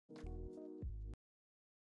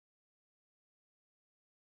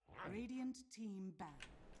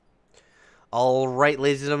All right,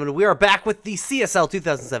 ladies and gentlemen, we are back with the CSL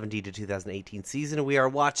 2017 to 2018 season. We are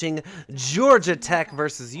watching Georgia Tech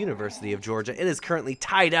versus University of Georgia. It is currently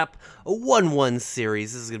tied up, a 1-1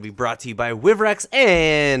 series. This is going to be brought to you by Wivrex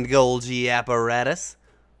and Golgi Apparatus.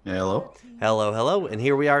 Hello. Hello, hello. And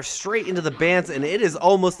here we are straight into the bans, and it is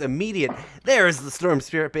almost immediate. There is the Storm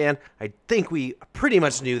Spirit ban. I think we pretty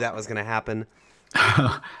much knew that was going to happen.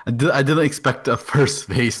 I didn't expect a first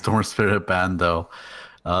phase Storm Spirit ban, though.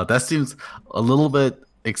 That seems a little bit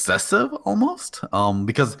excessive, almost,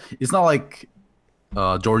 because it's not like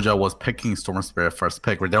Georgia was picking Storm Spirit first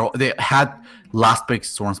pick. They had last pick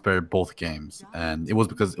Storm Spirit both games, and it was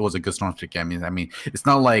because it was a good Storm Spirit game. I mean, it's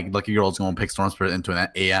not like Lucky Girl's going to pick Storm Spirit into an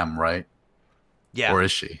AM, right? Yeah. Or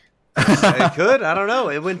is she? It could. I don't know.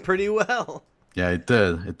 It went pretty well. Yeah, it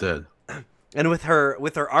did. It did. And with her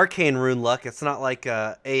Arcane Rune luck, it's not like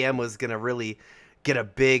AM was going to really get a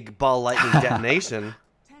big ball lightning detonation.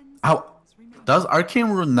 How does Arcane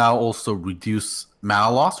Rune now also reduce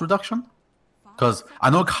mana loss reduction? Because I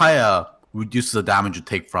know Kaya reduces the damage you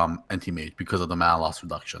take from Anti-Mage because of the mana loss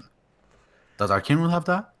reduction. Does Arcane Rune have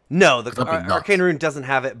that? No, the Arcane Rune doesn't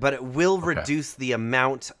have it, but it will reduce the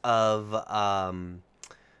amount of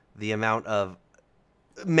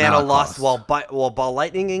mana loss while ball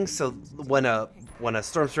lightninging. So when a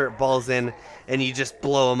Storm Spirit balls in and you just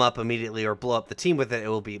blow them up immediately or blow up the team with it, it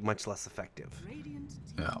will be much less effective.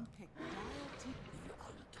 Yeah.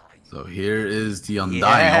 So here is the Undying.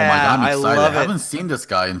 Yeah, oh my god, I'm excited. I haven't seen this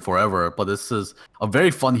guy in forever, but this is a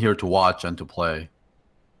very fun hero to watch and to play.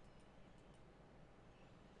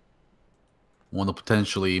 One of the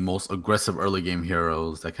potentially most aggressive early game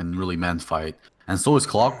heroes that can really man fight. And so is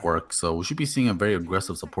Clockwork, so we should be seeing a very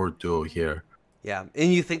aggressive support duo here. Yeah,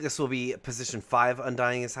 and you think this will be position 5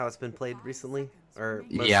 Undying is how it's been played recently? Or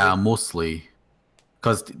mostly? Yeah, mostly.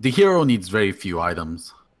 Because the hero needs very few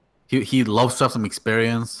items. He loves to have some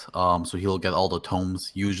experience, so he'll get all the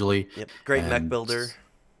tomes usually. Yep, great mech builder.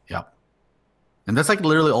 Yep. And that's like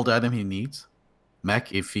literally all the item he needs.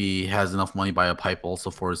 Mech, if he has enough money, buy a pipe also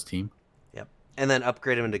for his team. Yep. And then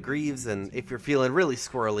upgrade him into Greaves, and if you're feeling really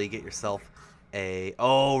squirrely, get yourself a...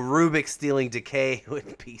 Oh, Rubik stealing Decay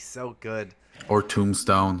would be so good. Or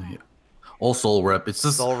Tombstone. All Soul Rip. It's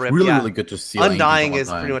just really good to see. Undying is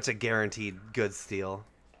pretty much a guaranteed good steal.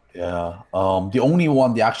 Yeah. The only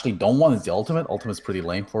one they actually don't want is the Ultimate. Ultimate's pretty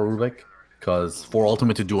lame for Rubik. Because for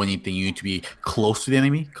Ultimate to do anything, you need to be close to the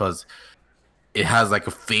enemy. Because it has like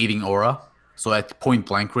a fading aura. So at point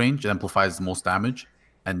blank range, it amplifies the most damage.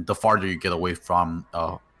 And the farther you get away from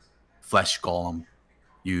Flesh Golem,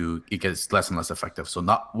 it gets less and less effective. So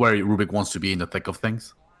not where Rubik wants to be in the thick of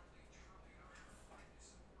things.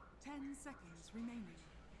 10 seconds remaining.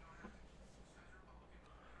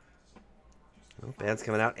 Oh, ban's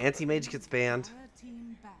coming out. Anti-Mage gets banned.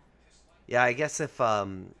 Yeah, I guess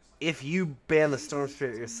if you ban the Storm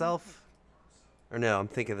Spirit yourself, or no, I'm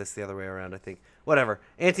thinking this the other way around. I think whatever.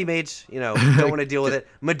 Anti-Mage, don't want to deal with it.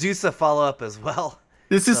 Medusa follow up as well.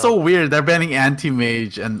 This is so weird. They're banning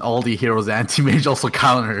Anti-Mage, and all the heroes Anti-Mage also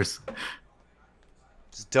counters.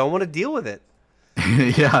 Just don't want to deal with it.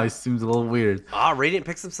 Yeah, it seems a little weird. Radiant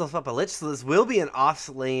picks himself up a Lich, so this will be an off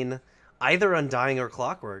lane, either Undying or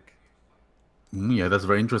Clockwork. Yeah, that's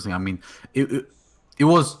very interesting. I mean, it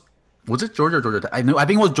was it Georgia or Georgia Tech? I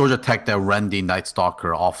think it was Georgia Tech that ran the Night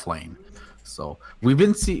Stalker off lane. So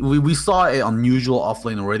we saw an unusual off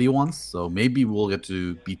lane already once. So maybe we'll get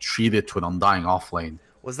to be treated to an Undying off lane.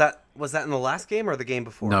 Was that in the last game or the game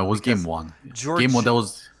before? No, it was game 1. Game 1 that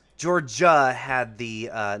was. Georgia had the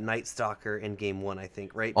Night Stalker in game 1, I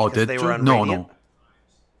think, right? Because they were on no, Radiant? no.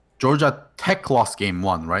 Georgia Tech lost game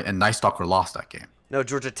 1, right? And Night Stalker lost that game. No,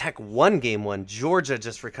 Georgia Tech won game 1. Georgia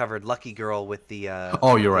just recovered Lucky Girl with the.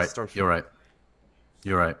 Oh, you're right. You're right.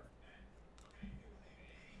 You're right.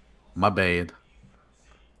 My bad.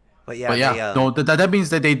 But yeah, no, that means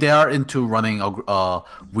that they are into running a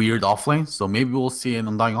weird offlane. So maybe we'll see an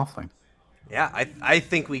Undying offlane. Yeah, I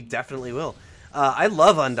think we definitely will. I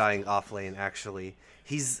love Undying offlane actually.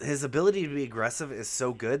 His ability to be aggressive is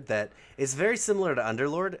so good that it's very similar to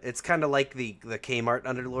Underlord. It's kind of like the Kmart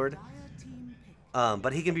Underlord.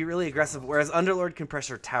 But he can be really aggressive, whereas Underlord can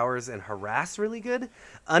pressure towers and harass really good.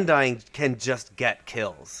 Undying can just get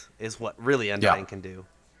kills, is what really Undying can do.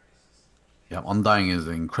 Yeah, Undying is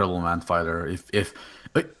an incredible man fighter.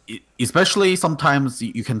 Especially sometimes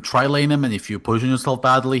you can tri-lane him, and if you position yourself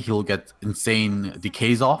badly, he'll get insane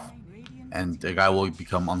decays off. And the guy will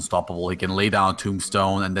become unstoppable. He can lay down a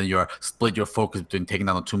tombstone, and then you split your focus between taking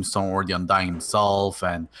down the tombstone or the Undying himself,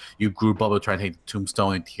 and you group up to try and take the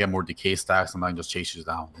tombstone and get more decay stacks, and then just chases you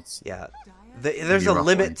down. There's a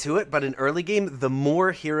limit to it, but in early game, the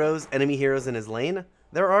more enemy heroes in his lane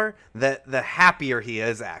there are, the happier he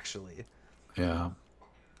is actually. Yeah.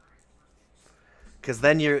 Because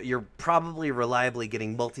then you're probably reliably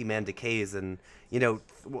getting multi-man decays, and you know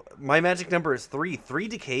my magic number is 3. 3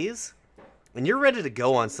 decays, and you're ready to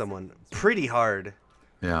go on someone pretty hard.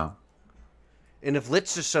 Yeah. And if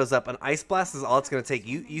Lich just shows up, an Ice Blast is all it's going to take.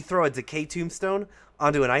 You throw a Decay Tombstone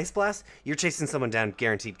onto an Ice Blast, you're chasing someone down,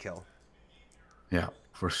 guaranteed kill. Yeah,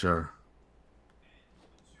 for sure.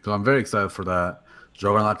 So I'm very excited for that.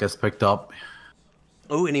 Juggernaut gets picked up.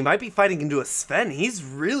 Oh, and he might be fighting into a Sven. He's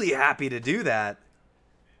really happy to do that.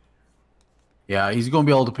 Yeah, he's going to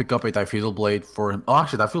be able to pick up a Diffusal Blade for him. Oh,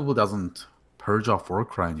 actually, Diffusal Blade doesn't purge off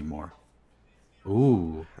Warcry anymore.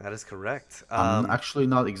 Ooh. That is correct. I'm actually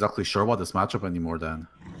not exactly sure about this matchup anymore then.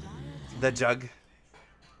 The Jug.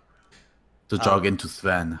 To jog into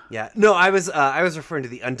Sven. Yeah, no, I was referring to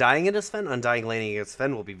the Undying into Sven. Undying laning against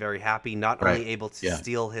Sven will be very happy, not only able to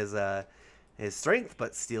steal his strength,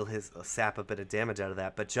 but steal his sap a bit of damage out of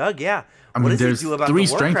that. But Jug, yeah, I mean, what does there's he do about 3 the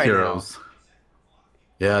strength Warcry heroes.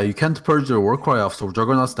 Yeah, you can't purge your Warcry off, so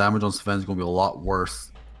Juggernaut's damage on Sven is going to be a lot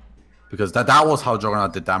worse. Because that was how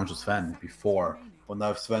Juggernaut did damage to Sven before. But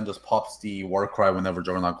now if Sven just pops the Warcry whenever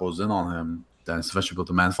Juggernaut goes in on him, then Sven should be able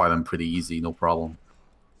to man-fight him pretty easy, no problem.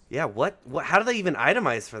 Yeah, what? How do they even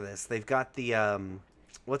itemize for this? They've got the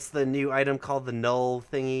what's the new item called? The null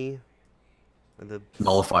thingy, the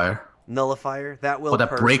Nullifier. Nullifier that will. Oh, that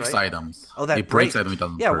purge, breaks right? items. Oh, that it breaks items. It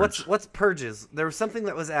doesn't purge. What's purges? There was something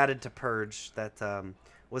that was added to purge. That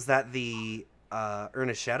was that the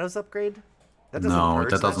Earnest Shadows upgrade. That doesn't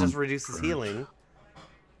purge. That just reduces healing.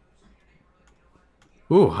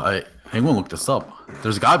 Ooh, I'm gonna look this up.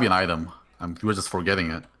 There's gotta be an item. We're just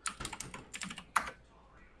forgetting it.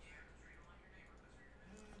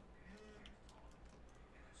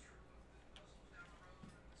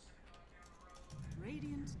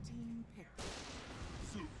 Radiant team picked.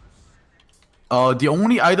 The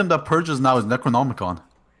only item that purges now is Necronomicon.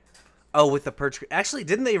 Oh, with the purge. Actually,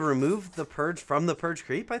 didn't they remove the purge from the purge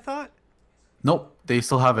creep? I thought. Nope, they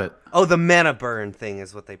still have it. Oh, the mana burn thing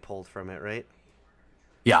is what they pulled from it, right?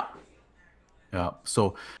 Yeah. Yeah.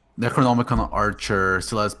 So Necronomicon Archer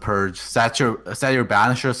still has purge. Satyr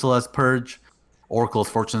Banisher still has purge. Oracle's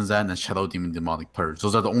Fortune's End and Shadow Demon Demonic purge.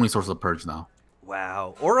 Those are the only sources of purge now.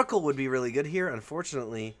 Wow, Oracle would be really good here.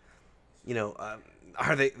 Unfortunately, you know,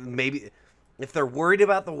 are they maybe if they're worried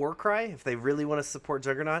about the Warcry, if they really want to support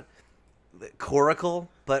Juggernaut, Coracle,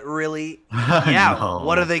 but really, yeah, No.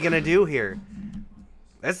 what are they gonna do here?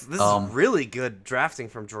 This is really good drafting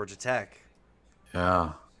from Georgia Tech.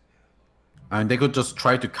 Yeah. I mean, they could just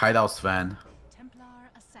try to kite out Sven. Templar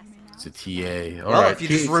assassin. It's a TA. Well, if you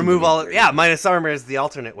just remove all, yeah, minus armor is the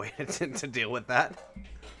alternate way to deal with that.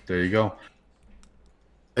 There you go.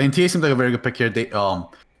 And TA seems like a very good pick here. They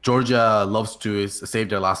Georgia loves to save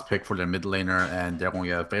their last pick for their mid laner, and they're going to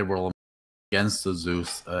get a favorable against the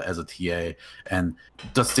Zeus as a TA. And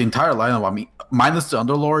just the entire lineup, I mean, minus the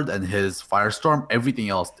Underlord and his Firestorm, everything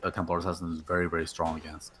else Templar Assassin is very, very strong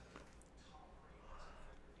against.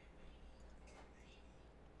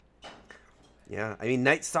 Yeah, I mean,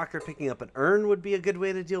 Night Stalker picking up an Urn would be a good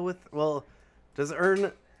way to deal with. Well, does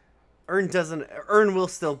Urn will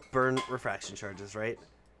still burn refraction charges, right?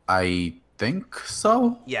 I think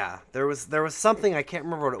so. Yeah, there was something, I can't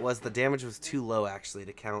remember what it was. The damage was too low actually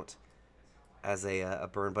to count as a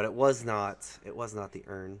burn, but it was not the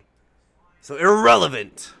Urn. So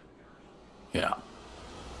irrelevant. Yeah.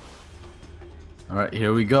 All right,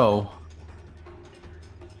 here we go.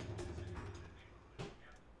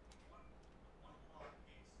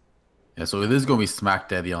 Yeah, so it is going to be Smack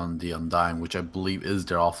Daddy on the Undying, which I believe is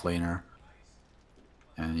their offlaner.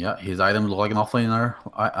 And yeah, his items look like an offlaner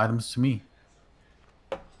items to me.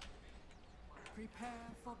 Prepare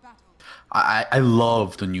for battle. I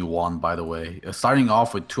love the new wand, by the way. Starting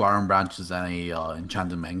off with 2 Iron Branches and a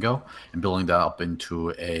Enchanted Mango, and building that up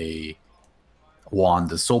into a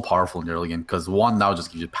wand is so powerful in the early game, because wand now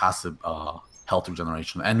just gives you passive health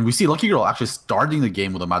regeneration. And we see Lucky Girl actually starting the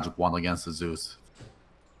game with a magic wand against the Zeus.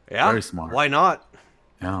 Yeah, very smart. Why not?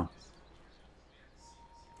 Yeah.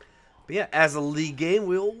 But yeah, as a league game,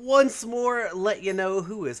 we'll once more let you know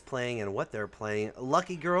who is playing and what they're playing.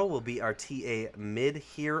 Lucky Girl will be our TA mid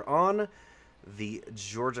here on the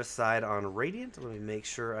Georgia side on Radiant. Let me make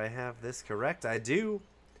sure I have this correct. I do.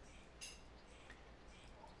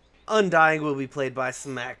 Undying will be played by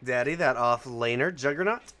Smack Daddy, that off laner.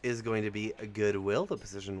 Juggernaut is going to be Goodwill, the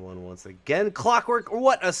position 1 once again. Clockwork,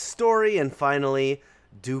 what a story. And finally,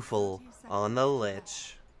 Doofle on the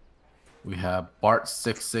Lich. We have Bart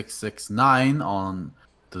 6669 on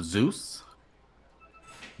the Zeus.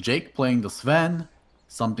 Jake playing the Sven,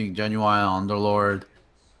 something genuine on Underlord,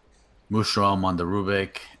 Mushroom on the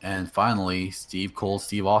Rubik, and finally Steve Cole,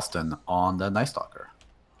 Steve Austin on the Night Stalker.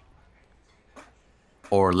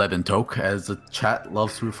 Or Leaden Toke, as the chat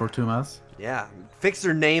loves to refer to him as. Yeah, fix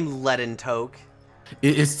your name, Leaden Toke.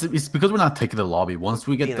 It's because we're not taking the lobby. Once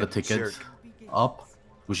we get Being the a tickets jerk. up,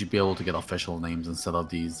 we should be able to get official names instead of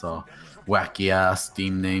these wacky-ass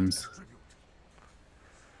Steam names.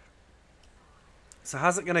 So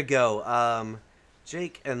how's it gonna go?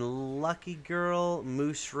 Jake and Lucky Girl,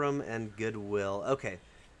 Mushroom and Goodwill. Okay,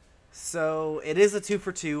 so it is a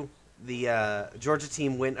 2-for-2. The Georgia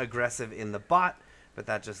team went aggressive in the bot, but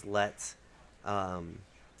that just let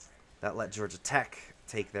Georgia Tech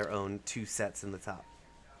take their own 2 sets in the top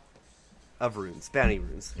of runes, bounty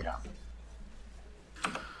runes. Yeah.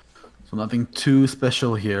 So nothing too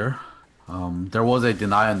special here. There was a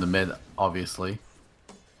deny in the mid, obviously.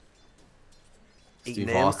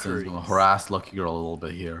 Steve Austin's going to harass Lucky Girl a little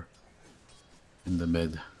bit here in the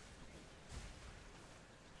mid.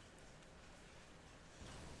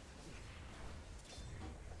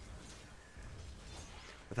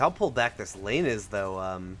 With how pulled back this lane is, though,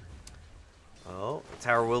 oh, the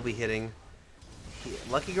tower will be hitting.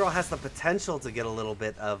 Lucky Girl has the potential to get a little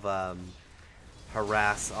bit of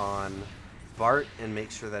harass on Bart and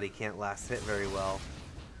make sure that he can't last hit very well.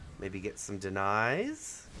 Maybe get some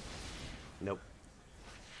denies. Nope.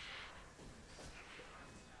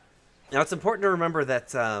 Now, it's important to remember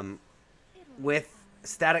that with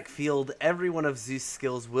Static Field, every one of Zeus'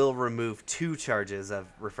 skills will remove 2 charges of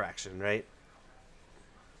refraction, right?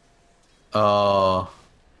 I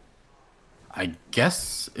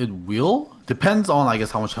guess it will. Depends on, I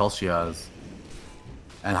guess, how much health she has.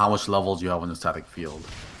 And how much levels you have in the static field.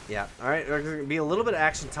 Yeah. All right. There's going to be a little bit of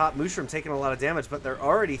action top. Mushroom taking a lot of damage, but they're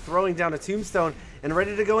already throwing down a tombstone and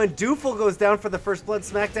ready to go in. Doofle goes down for the first blood.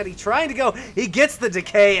 Smack Daddy trying to go. He gets the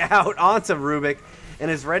decay out onto Rubik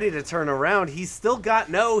and is ready to turn around. He's still got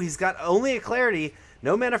he's got only a clarity.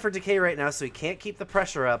 No mana for decay right now, so he can't keep the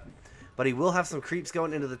pressure up. But he will have some creeps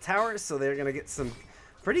going into the tower, so they're going to get some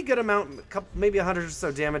pretty good amount, maybe 100 or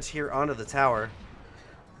so damage here onto the tower.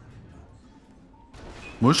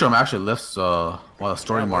 Mushroom actually lifts a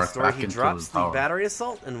story mark back He into drops the tower. the battery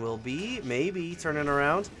assault and will be maybe turning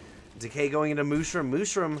around. Decay going into Mushroom.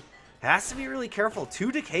 Mushroom has to be really careful.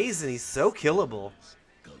 2 decays and he's so killable.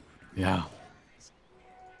 Yeah.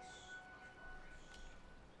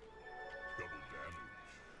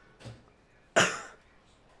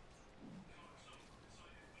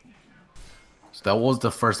 So that was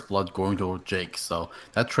the first blood going to Jake. So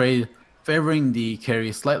that trade favoring the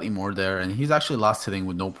carry slightly more there, and he's actually last hitting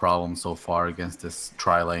with no problem so far against this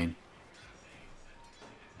tri lane.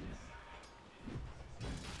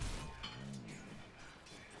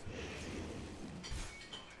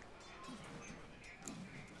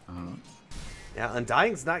 Yeah,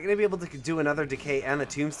 Undying's not going to be able to do another decay and a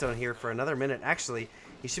tombstone here for another minute. Actually,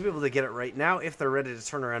 he should be able to get it right now if they're ready to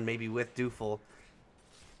turn around maybe with Doofle.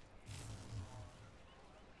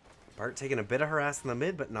 Bart taking a bit of harass in the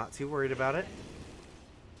mid, but not too worried about it.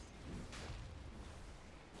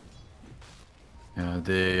 Yeah,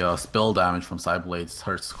 the spill damage from side blades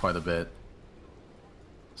hurts quite a bit.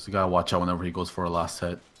 So you gotta watch out whenever he goes for a last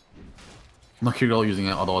hit. Lucky Girl using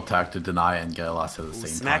an auto attack to deny and get a last hit at the same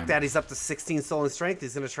Smack time. Daddy's up to 16 soul and strength.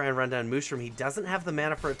 He's going to try and run down Mushroom. He doesn't have the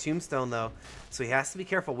mana for a tombstone, though, so he has to be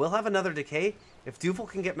careful. We'll have another decay. If Doofle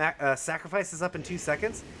can get sacrifices up in 2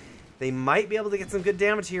 seconds, they might be able to get some good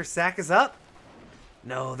damage here. Sack is up.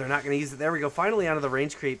 No, they're not going to use it. There we go. Finally onto the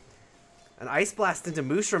range creep. An Ice Blast into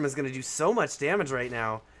Mushroom is going to do so much damage right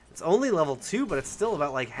now. It's only level 2, but it's still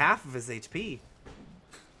about like half of his HP.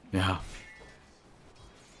 Yeah.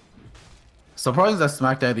 Surprised that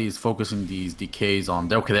Smack Daddy is focusing these decays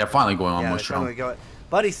on. Okay, they're finally going on Mushroom.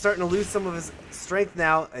 But he's starting to lose some of his strength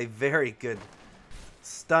now. A very good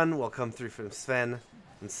stun will come through from Sven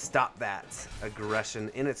and stop that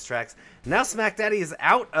aggression in its tracks. Now Smack Daddy is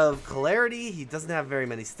out of clarity. He doesn't have very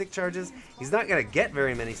many stick charges. He's not going to get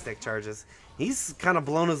very many stick charges. He's kind of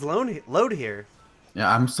blown his load here.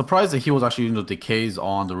 Yeah, I'm surprised that he was actually using the decays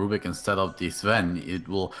on the Rubik instead of the Sven. It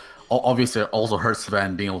will obviously also hurt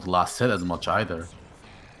Sven being able to last hit as much either,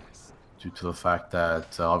 due to the fact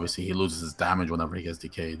that obviously he loses his damage whenever he gets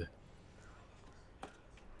decayed.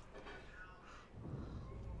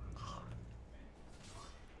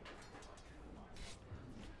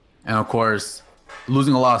 And of course,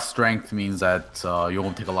 losing a lot of strength means that you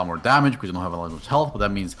won't take a lot more damage because you don't have a lot of health, but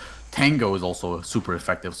that means Tango is also super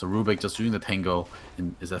effective. So Rubik just using the Tango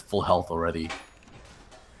is at full health already.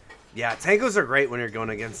 Yeah, Tangos are great when you're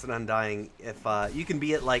going against an Undying. If you can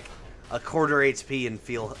be at like a quarter HP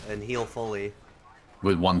and heal fully.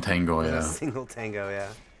 With one tango, With a yeah. single tango, yeah.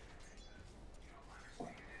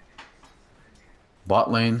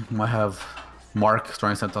 Bot lane might have Mark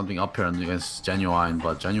trying to set something up here against Genuine,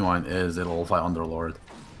 but Genuine is a level 5 Underlord.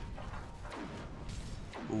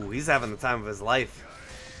 Ooh, he's having the time of his life.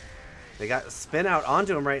 They got spin out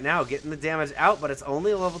onto him right now, getting the damage out, but it's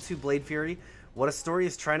only a level 2 Blade Fury. What a Story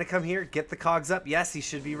is trying to come here, get the cogs up. Yes, he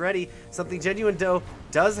should be ready. Something Genuine though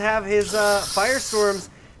does have his Firestorms,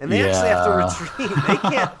 and they actually have to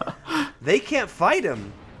retreat. They can't fight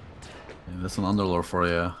him. Yeah, that's an Underlord for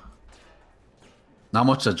you. Not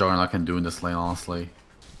much that Juggernaut can do in this lane, honestly.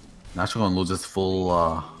 Naturally gonna lose this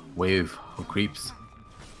full wave of creeps.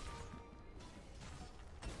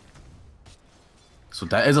 So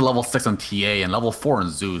that is a level 6 on TA and level 4 on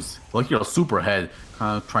Zeus. Look here, super head,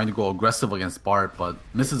 kind of trying to go aggressive against Bart, but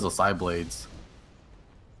misses the side blades.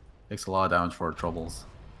 Takes a lot of damage for her troubles.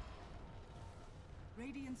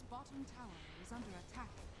 Radiant's bottom tower is under attack.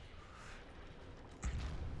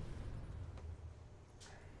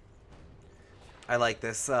 I like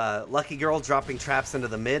this. Lucky Girl dropping traps into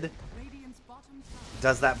the mid. Radiant's bottom tower.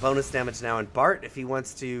 Does that bonus damage now, and Bart, if he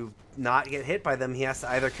wants to not get hit by them, he has to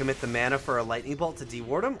either commit the mana for a lightning bolt to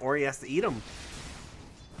deward him, or he has to eat him.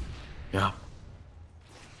 Yeah.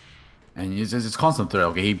 And it's constant threat.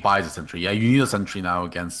 Okay, he buys a sentry. Yeah, you need a sentry now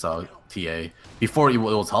against TA. Before it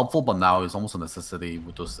was helpful, but now it's almost a necessity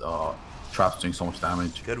with those traps doing so much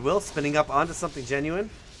damage. Goodwill spinning up onto something Genuine.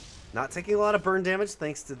 Not taking a lot of burn damage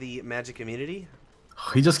thanks to the magic immunity.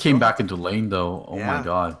 He just came back into lane though. Oh Yeah. my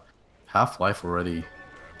god. Half-life already.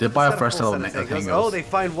 Did buy a fresh set of tangos. Oh, they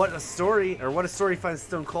find What a Story finds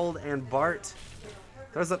Stone Cold, and Bart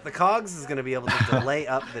throws up the cogs, is going to be able to delay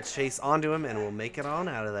up the chase onto him, and will make it on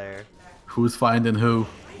out of there. Who's finding who?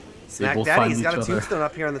 Smack both Daddy, find he's got each a other. tombstone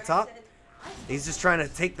up here on the top. He's just trying to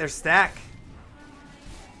take their stack.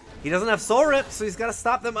 He doesn't have Soul Rip, so he's got to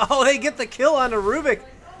stop them. Oh, they get the kill onto Rubik.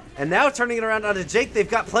 And now turning it around onto Jake. They've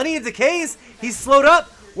got plenty of decays. He's slowed up.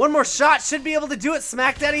 One more shot should be able to do it.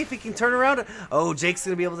 Smack Daddy, if he can turn around. Oh, Jake's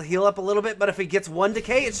going to be able to heal up a little bit, but if he gets one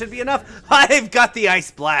decay, it should be enough. I've got the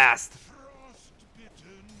Ice Blast.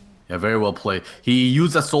 Yeah, very well played. He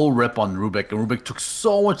used a Soul Rip on Rubik, and Rubik took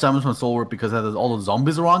so much damage from Soul Rip because it has all the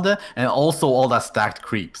zombies around it, and also all that stacked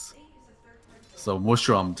creeps. So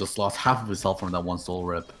Mushroom just lost half of his health from that one Soul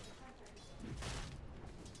Rip.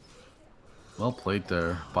 Well played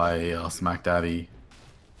there by Smack Daddy.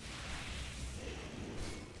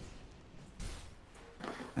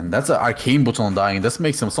 And that's an Arcane Button Undying. This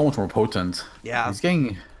makes him so much more potent. Yeah. He's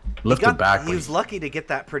getting lifted back. He was lucky to get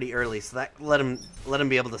that pretty early, so that let him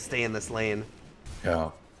be able to stay in this lane.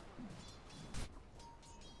 Yeah.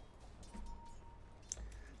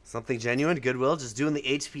 Something Genuine, Goodwill, just doing the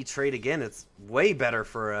HP trade again. It's way better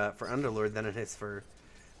for Underlord than it is for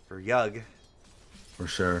Yug. For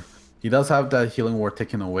sure. He does have that healing ward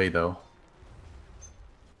taken away though.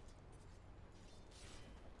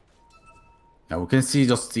 Now we can see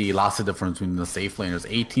just the last difference between the safe laners.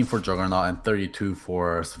 18 for Juggernaut and 32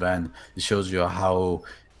 for Sven. It shows you how,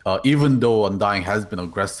 even though Undying has been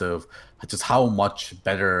aggressive, just how much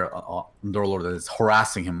better Underlord is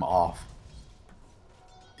harassing him off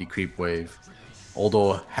the creep wave.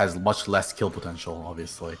 Although has much less kill potential,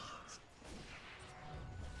 obviously.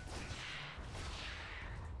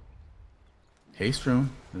 Haste Rune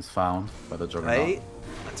is found by the Juggernaut. Right?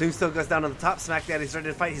 Tombstone goes down on the top. Smack Daddy's ready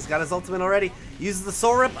to fight. He's got his ultimate already. Uses the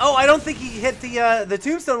Soul Rip. Oh, I don't think he hit the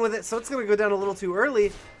Tombstone with it, so it's going to go down a little too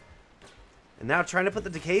early. And now trying to put the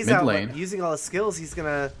decays Mid out, lane. but using all his skills, he's going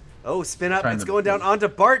to... Oh, spin up. Trying It's to- going down onto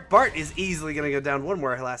Bart. Bart is easily going to go down. One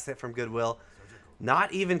more last hit from Goodwill.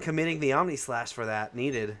 Not even committing the Omni Slash for that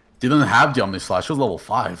needed. Didn't have the Omni Slash. He was level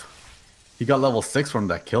 5. He got level 6 from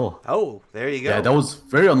that kill. Oh, there you go. Yeah, that was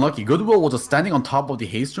very unlucky. Goodwill was just standing on top of the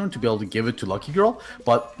haste rune to be able to give it to Lucky Girl,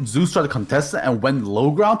 but Zeus tried to contest it and went low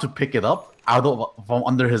ground to pick it up out of from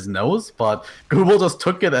under his nose, but Goodwill just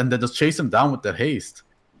took it and then just chased him down with that haste.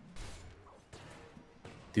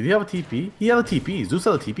 Did he have a TP? He had a TP. Zeus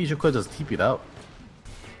had a TP. He should have just TP'd out.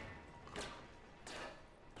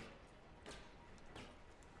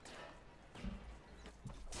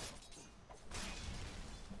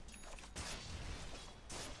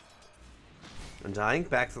 Undying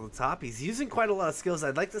back to the top. He's using quite a lot of skills.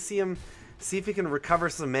 I'd like to see him see if he can recover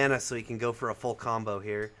some mana so he can go for a full combo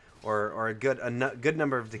here, or a good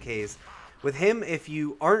number of decays. With him, if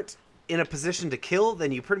you aren't in a position to kill,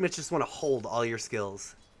 then you pretty much just want to hold all your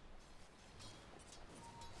skills.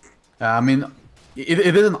 I mean, It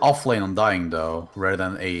is an offlane Undying though, rather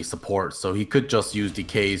than a support, so he could just use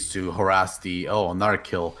decays to harass the another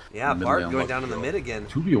kill. Yeah, in the mid Bart lane, going Lucky down in the Girl. mid again.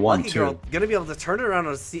 2v1 Lucky too. Girl gonna be able to turn it around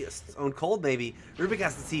on his own cold maybe. Rubik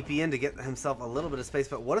has to TP in to get himself a little bit of space,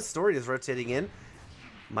 but what a story is rotating in.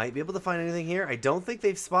 Might be able to find anything here. I don't think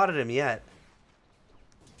they've spotted him yet.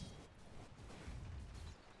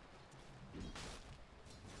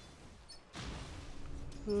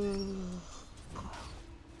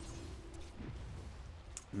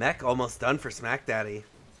 Mech almost done for Smack Daddy.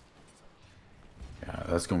 Yeah,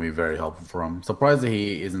 that's going to be very helpful for him. Surprised that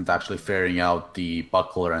he isn't actually ferrying out the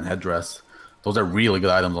buckler and headdress. Those are really good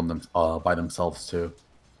items on them by themselves too.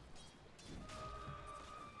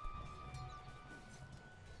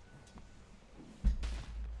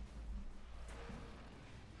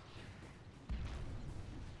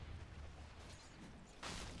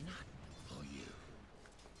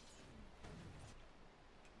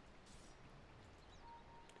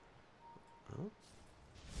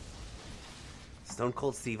 Stone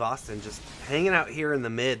Cold Steve Austin just hanging out here in the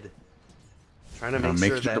mid. Trying to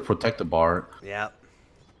make sure that... to protect the Bart. Yeah.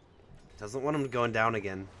 Doesn't want him going down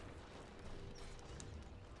again.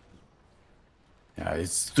 Yeah,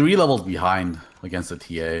 it's 3 levels behind against the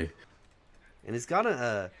TA. And he's got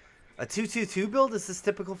a 2-2-2 build. Is this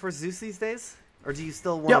typical for Zeus these days? Or do you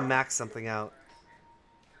still want to max something out?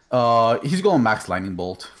 He's going max Lightning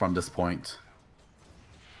Bolt from this point.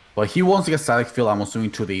 But he wants to get Static Field, I'm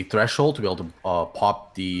assuming, to the threshold to be able to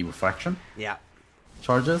pop the Refraction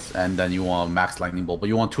charges. And then you want max Lightning Bolt. But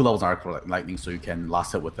you want 2 levels of Arc Lightning so you can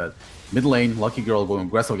last hit with it. Mid lane, Lucky Girl going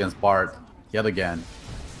aggressive against Bart yet again.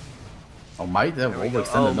 Oh, might have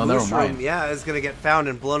overextended. No, never mind. Yeah, is going to get found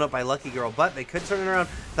and blown up by Lucky Girl. But they could turn it around.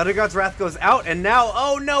 Thunder God's Wrath goes out. And now,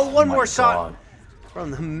 oh no, one more shot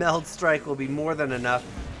from the Meld Strike will be more than enough.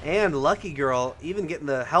 And Lucky Girl even getting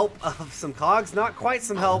the help of some cogs. Not quite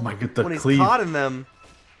some help when he's caught in them.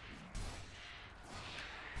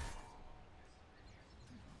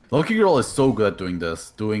 Lucky Girl is so good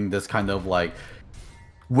at doing this kind of like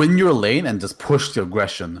win your lane and just push the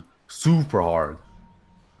aggression super hard.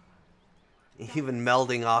 Even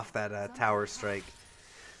melding off that tower strike.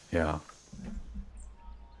 Yeah.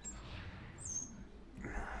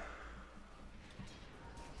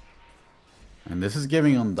 And this is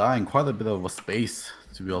giving Undying quite a bit of a space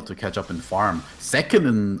to be able to catch up and farm. Second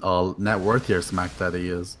in net worth here, Smack Daddy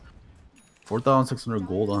is. 4,600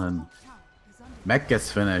 gold on him. Mech gets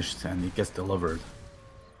finished and he gets delivered.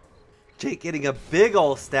 Jake getting a big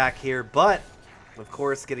ol' stack here, but of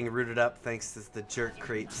course getting rooted up thanks to the jerk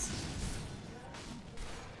creeps.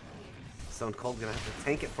 Stone Cold gonna have to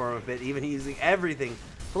tank it for him a bit, even using everything,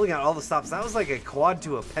 pulling out all the stops. That was like a quad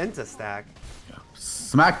to a penta stack.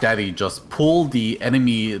 Smack Daddy just pulled the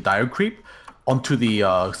enemy dire creep onto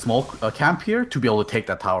the small camp here to be able to take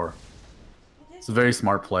that tower. It's a very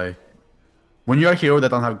smart play. When you're a hero that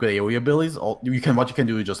don't have good AoE abilities, what you can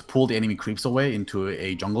do is just pull the enemy creeps away into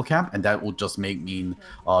a jungle camp, and that will just mean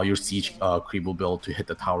your siege creep will be able to hit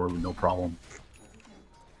the tower with no problem.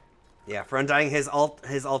 Yeah, for Undying, his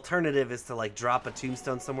alternative is to like drop a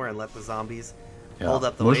tombstone somewhere and let the zombies hold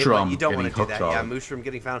up the wave, but you don't want to do that. Yeah, Mushroom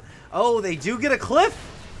getting found. Oh, they do get a cliff.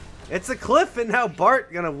 It's a cliff, and now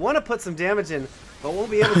Bart gonna want to put some damage in, but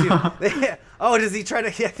won't be able to. Oh, does he try to?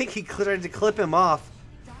 I think he tried to clip him off.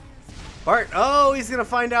 Bart, oh, he's gonna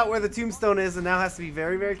find out where the tombstone is, and now has to be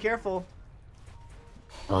very, very careful.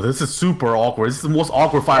 Oh, this is super awkward. This is the most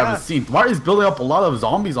awkward fight I've seen. Bart is building up a lot of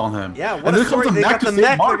zombies on him. Yeah, what a story. They got the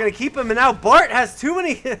mech. They're gonna keep him, and now Bart has too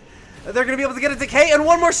many. They're going to be able to get a decay, and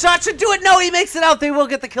one more shot should do it. No, he makes it out. They will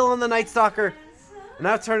get the kill on the Night Stalker.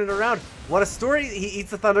 Now turn it around. What a story. He eats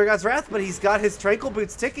the Thunder God's Wrath, but he's got his Tranquil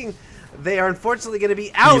Boots ticking. They are unfortunately going to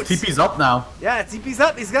be out. TP's up now. Yeah, TP's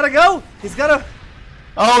up. He's got to go. He's got to...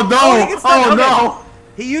 Oh, no. Oh, no.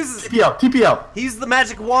 He uses... TP up. TP up. He uses the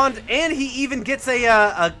magic wand, and he even gets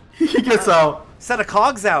a he gets out. Set of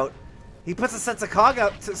cogs out. He puts a set of cog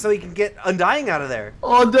out so he can get Undying out of there.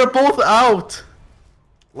 Oh, they're both out.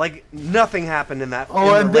 Like nothing happened in that.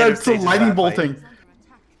 Oh, and they're still lightning bolting.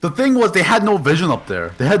 The thing was, they had no vision up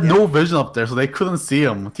there. They had no vision up there, so they couldn't see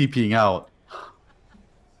him TPing out.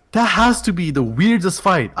 That has to be the weirdest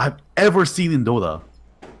fight I've ever seen in Dota.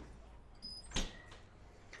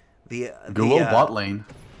 The bot lane.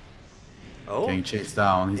 Oh. Getting chased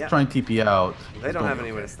down. He's trying to TP out. They don't have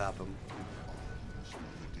any way to stop him.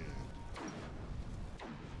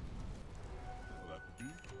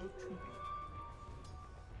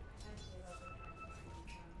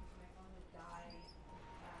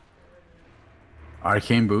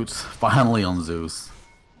 Arcane Boots finally on Zeus.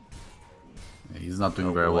 He's not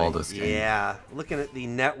doing very well this game. Yeah, looking at the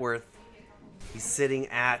net worth He's sitting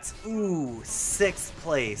at, ooh, 6th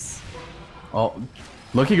place. Oh,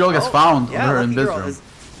 Lucky Girl gets found. Yeah, her Lucky in this Girl room. is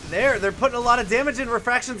there. They're putting a lot of damage in.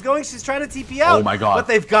 Refraction's going. She's trying to TP out. Oh my god. But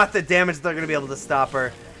they've got the damage. They're going to be able to stop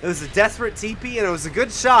her. It was a desperate TP, and it was a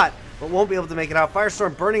good shot, but won't be able to make it out.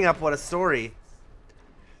 Firestorm burning up. What a story.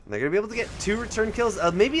 And they're going to be able to get 2 return kills.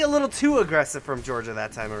 Maybe a little too aggressive from Georgia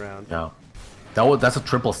that time around. Yeah. That's a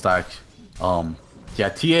triple stack. Yeah,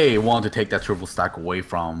 TA wanted to take that triple stack away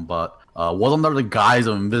from, but was under the guise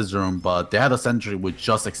of Invisroom, but they had a sentry which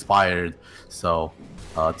just expired, so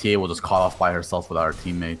TA was just caught off by herself with our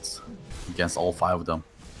teammates against all 5 of them.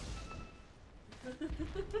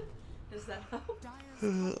 Is that how?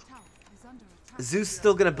 Dire's top tower is under attack. Zeus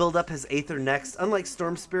still going to build up his Aether next. Unlike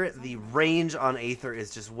Storm Spirit, the range on Aether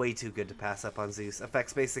is just way too good to pass up on Zeus.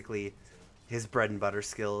 Affects basically his bread and butter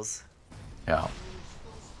skills. Yeah.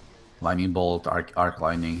 Lightning Bolt, Arc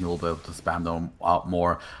Lightning, he'll be able to spam them out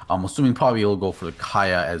more. I'm assuming probably he'll go for the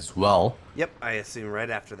Kaya as well. Yep, I assume right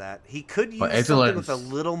after that. He could use But something with a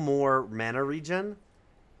little more mana regen,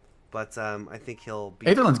 but I think he'll be...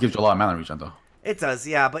 Aetherlands gives you a lot of mana regen though. It does,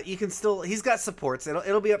 yeah, but you can still... He's got supports.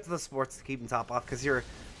 It'll be up to the supports to keep him top off, because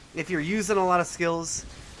if you're using a lot of skills,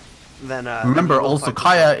 then... Remember, also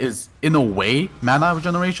Kaya is, in a way, mana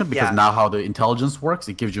regeneration, because Yeah. now how the intelligence works,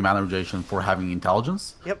 it gives you mana regeneration for having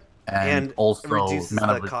intelligence. Yep. And also reduces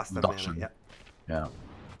mana the cost reduction. of mana. Yeah.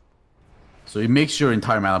 So it makes your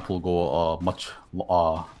entire mana pool go much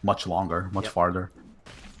longer, much Yep. farther.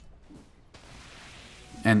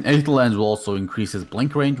 And Aetherlands will also increase his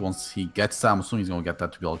blink range once he gets that. I'm assuming he's gonna get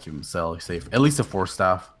that to be able to keep himself safe. At least a 4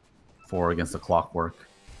 staff for against the Clockwork.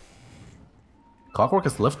 Clockwork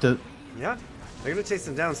is lifted. Yeah, they're going to chase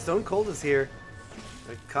him down. Stone Cold is here.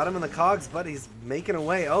 They caught him in the cogs, but he's making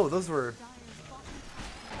away. Oh, those were...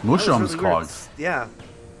 Mushroom's really weird. cogs. Yeah.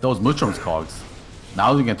 Those Mushroom's cogs.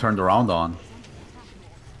 Now we get turned around on.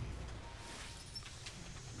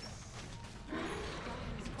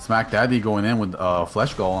 Smack Daddy going in with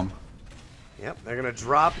Flesh Golem. Yep, they're going to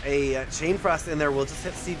drop a Chain Frost in there. We'll just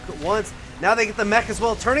hit Steve once. Now they get the mech as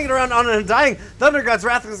well, turning it around on an Undying. Thunder God's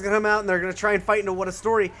Wrath is going to come out, and they're going to try and fight into What a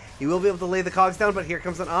Story. He will be able to lay the cogs down, but here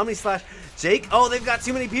comes an Omni Slash. Jake, oh, they've got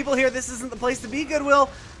too many people here. This isn't the place to be,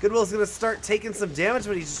 Goodwill. Goodwill's going to start taking some damage,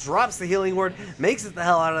 but he just drops the Healing Word, makes it the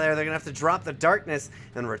hell out of there. They're going to have to drop the Darkness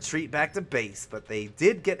and retreat back to base, but they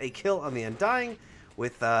did get a kill on the Undying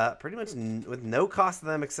with pretty much with no cost to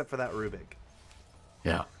them except for that Rubik.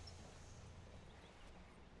 Yeah.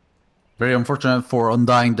 Very unfortunate for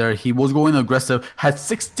Undying there. He was going aggressive, had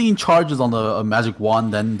 16 charges on the Magic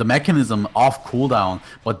Wand, then the mechanism off cooldown,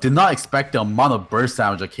 but did not expect the amount of burst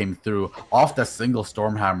damage that came through off that single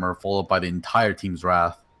Stormhammer, followed by the entire team's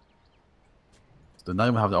Wrath. So did not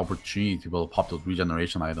even have the opportunity to be able to pop those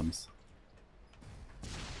regeneration items.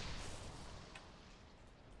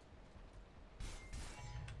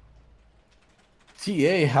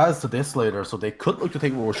 TA has the Desolator, so they could look to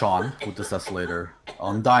take Roshan with this Desolator.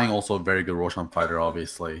 Undying also a very good Roshan fighter,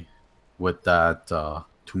 obviously, with that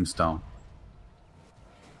Tombstone.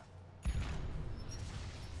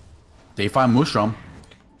 They find Mushroom.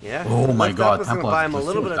 Yeah. Oh my god, That's going to Templar buy him a does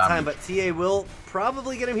little so bit much of time, but TA will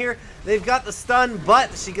probably get him here. They've got the stun,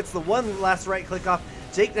 but she gets the one last right click off.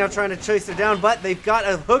 Jake now trying to chase her down, but they've got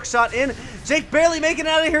a hook shot in. Jake barely making it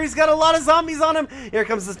out of here. He's got a lot of zombies on him. Here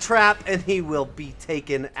comes the trap, and he will be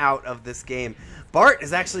taken out of this game. Bart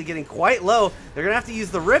is actually getting quite low. They're going to have to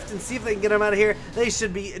use the rift and see if they can get him out of here. They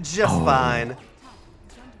should be just fine.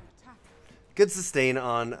 Good sustain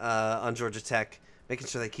on Georgia Tech, making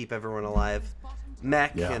sure they keep everyone alive.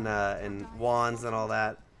 Mech and wands and all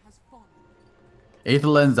that.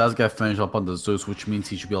 Aetherlands does get finished up on the Zeus, which means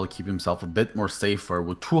he should be able to keep himself a bit more safer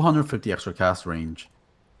with 250 extra cast range.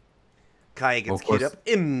 Kaya gets queued up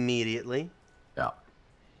immediately. Yeah.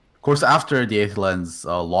 Of course, after the Aetherlands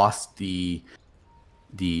lost the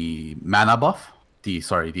mana buff, the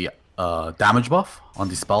damage buff on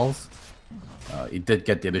the spells, it did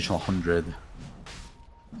get the additional 100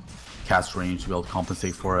 cast range to be able to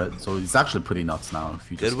compensate for it. So it's actually pretty nuts now.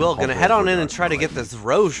 If you just Goodwill gonna head on in and try to get this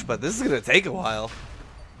Roche, but this is gonna take a while.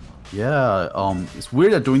 Yeah, it's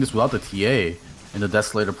weird that doing this without the TA and the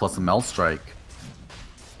Desolator plus the Melt Strike.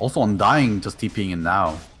 Also Undying just TPing in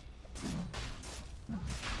now.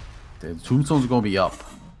 The Tombstone's gonna be up,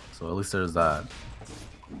 so at least there's that.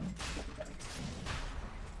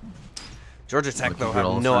 Georgia Tech though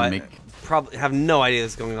Probably have no idea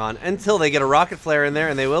what's going on until they get a rocket flare in there,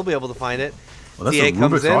 and they will be able to find it. Well, that's TA a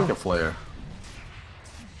comes Rubik's in. rocket flare.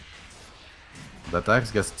 That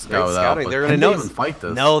Dex gets scouted out. But They're can gonna they even fight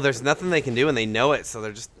this? No, there's nothing they can do, and they know it, so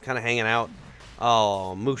they're just kind of hanging out.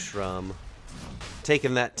 Oh, Mushroom.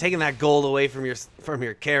 taking that gold away from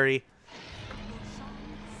your carry.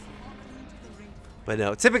 But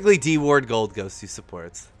no, typically D ward gold goes to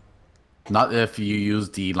supports. Not if you use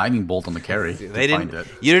the lightning bolt on the carry. They didn't.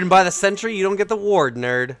 You didn't buy the sentry. You don't get the ward,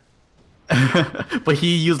 nerd. But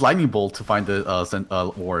he used lightning bolt to find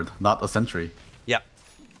the ward, not a sentry. Yep.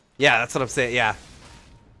 Yeah, that's what I'm saying. Yeah.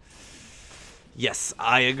 Yes,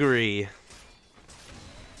 I agree.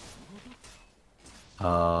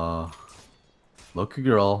 Lucky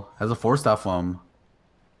Girl has a 4-staff one,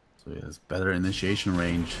 so he has better initiation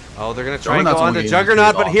range. Oh, they're gonna try and go on to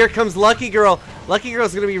Juggernaut, but here comes Lucky Girl. Lucky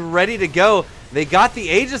Girl's gonna be ready to go. They got the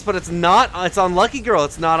Aegis, but it's not. It's on Lucky Girl.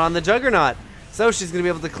 It's not on the Juggernaut. So she's gonna be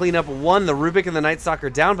able to clean up one. The Rubik and the Night Stalker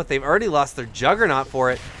down, but they've already lost their Juggernaut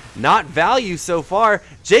for it. Not value so far.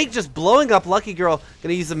 Jake just blowing up Lucky Girl.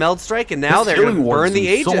 Gonna use the Meld Strike, and now they're gonna burn the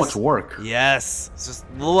Aegis. So much work. Yes, it's just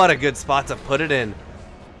what a good spot to put it in.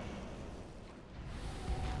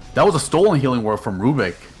 That was a stolen healing word from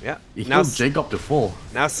Rubik. Yeah. He healed Jake up to full.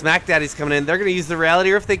 Now Smack Daddy's coming in. They're going to use the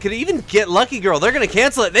Reality, or if they could even get Lucky Girl, they're going to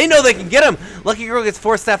cancel it. They know they can get him. Lucky Girl gets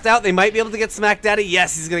 4-staffed out. They might be able to get Smack Daddy.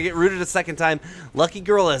 Yes, he's going to get rooted a second time. Lucky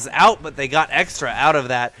Girl is out, but they got extra out of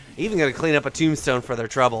that. Even going to clean up a tombstone for their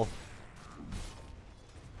trouble.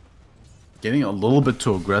 Getting a little bit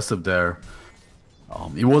too aggressive there.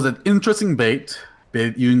 It was an interesting bait,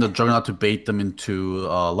 using the Juggernaut to bait them into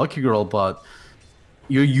Lucky Girl, but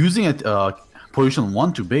you're using it position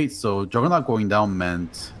 1 to bait, so Juggernaut going down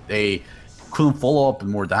meant they couldn't follow up with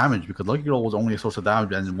more damage because Lucky Girl was only a source of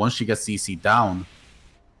damage, and once she gets CC down,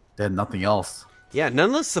 they had nothing else. Yeah, none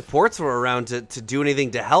of the supports were around to do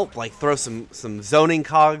anything to help, like throw some zoning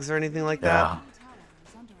cogs or anything like that.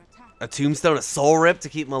 A tombstone, a soul rip to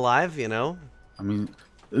keep him alive, you know? I mean,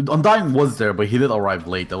 Undying was there, but he did arrive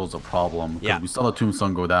late. That was a problem. Yeah. We saw the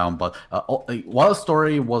tombstone go down, but Wild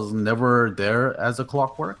Story was never there as a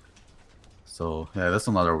clockwork. So, yeah, that's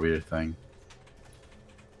another weird thing.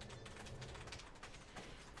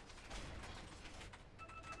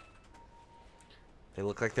 They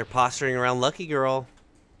look like they're posturing around Lucky Girl.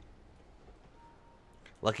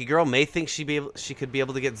 Lucky Girl may think she could be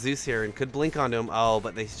able to get Zeus here and could blink onto him. Oh,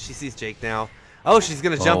 but she sees Jake now. Oh, she's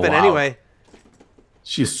gonna jump in anyway.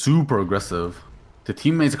 She's super aggressive. The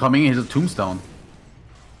teammates are coming in. Here's a tombstone.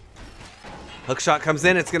 Hookshot comes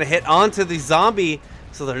in. It's gonna hit onto the zombie,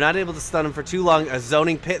 so they're not able to stun him for too long. A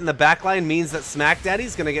zoning pit in the backline means that Smack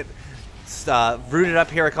Daddy's gonna get rooted up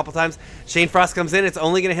here a couple times. Shane Frost comes in. It's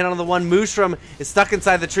only going to hit on the one. Mooshroom is stuck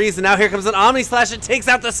inside the trees, and now here comes an Omni Slash. It takes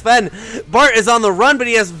out the Sven. Bart is on the run, but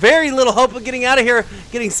he has very little hope of getting out of here.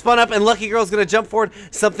 Getting spun up, and Lucky Girl's going to jump forward.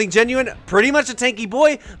 Something Genuine. Pretty much a tanky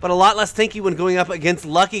boy, but a lot less tanky when going up against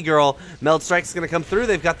Lucky Girl. Meld Strike's going to come through.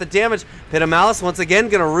 They've got the damage. Pit of Malice, once again,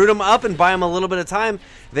 going to root him up and buy him a little bit of time.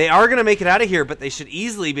 They are going to make it out of here, but they should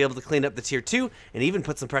easily be able to clean up the Tier 2 and even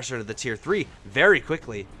put some pressure into the Tier 3 very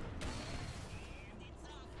quickly.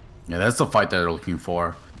 Yeah, that's the fight that they're looking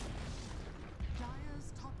for.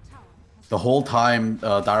 The whole time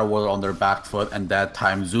Dire was on their back foot, and that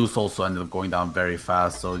time Zeus also ended up going down very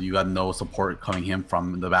fast, so you got no support coming in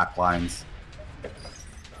from the back lines.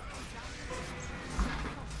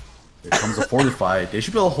 Here comes a Fortify. They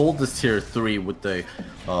should be able to hold this Tier 3 with the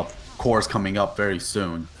cores coming up very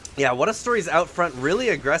soon. Yeah, What a Story's out front really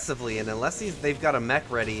aggressively, and unless they've got a mech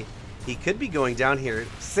ready, he could be going down here.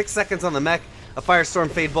 6 seconds on the mech. A Firestorm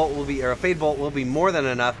Fade Bolt will be more than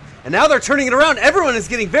enough. And now they're turning it around. Everyone is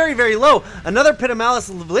getting very, very low. Another Pit of Malice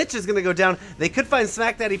Lich is going to go down. They could find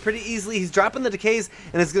Smack Daddy pretty easily. He's dropping the decays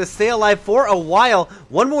and is going to stay alive for a while.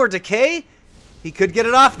 One more decay. He could get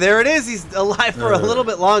it off. There it is. He's alive for a little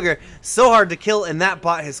bit longer. So hard to kill, and that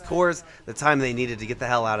bought his cores the time they needed to get the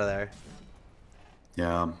hell out of there.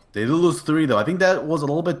 Yeah, they did lose 3 though. I think that was a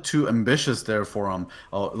little bit too ambitious there for him.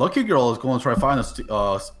 Lucky Girl is going to try to find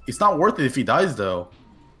us. It's not worth it if he dies though.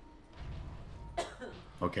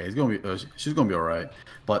 Okay, he's gonna be. She's gonna be all right.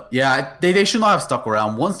 But yeah, they should not have stuck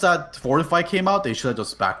around. Once that Fortify came out, they should have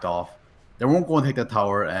just backed off. They weren't going to take that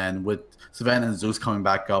tower, and with Savannah and Zeus coming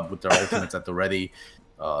back up with their ultimates at the ready,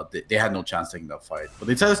 they had no chance taking that fight. But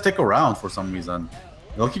they decided to stick around for some reason.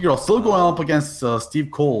 Lucky Girl still going up against Steve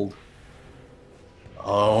Cold.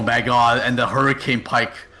 Oh my god, and the Hurricane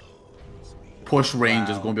Pike push range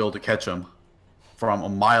is going to be able to catch him from a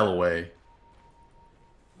mile away.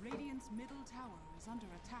 Radiant's middle tower is under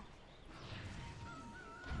attack.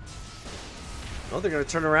 Oh, they're going to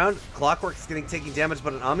turn around. Clockwork's taking damage,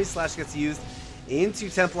 but an Omni Slash gets used into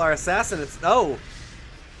Templar Assassin. It's... Oh!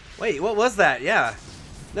 Wait, what was that? Yeah.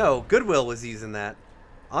 No, Goodwill was using that.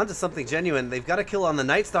 Onto Something Genuine. They've got a kill on the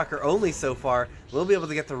Night Stalker only so far. We'll be able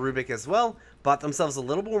to get the Rubik as well. bought themselves a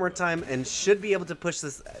little more time, and should be able to push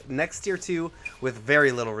this next tier 2 with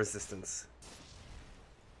very little resistance.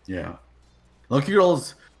 Yeah. Lucky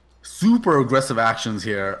Girl's super aggressive actions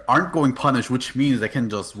here aren't going punished, which means they can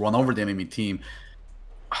just run over the enemy team.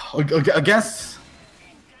 Against...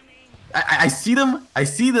 I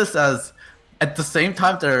see this as at the same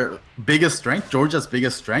time their biggest strength, Georgia's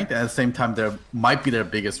biggest strength, and at the same time there might be their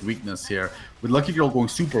biggest weakness here. With Lucky Girl going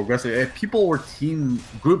super aggressive, if people were team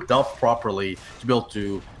grouped up properly to be able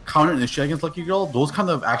to counter initiate against Lucky Girl, those kind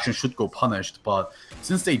of actions should go punished. But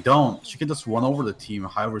since they don't, she can just run over the team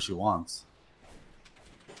however she wants.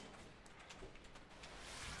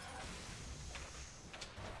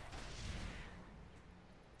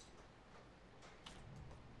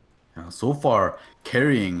 So far,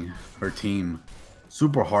 carrying her team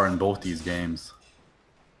super hard in both these games.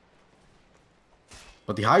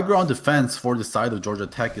 But the high ground defense for the side of Georgia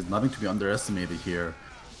Tech is nothing to be underestimated here,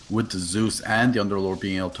 with the Zeus and the Underlord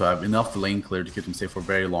being able to have enough lane clear to keep them safe for a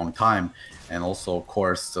very long time. And also, of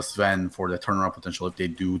course, the Sven for the turnaround potential if they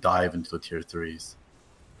do dive into the tier 3s.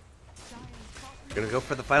 They're going to go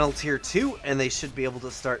for the final tier 2, and they should be able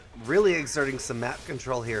to start really exerting some map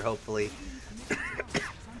control here, hopefully.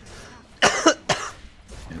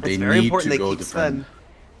 They it's very need important to they go keep defend. Sven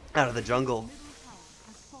out of the jungle.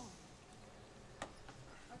 How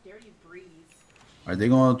dare you breathe? Are they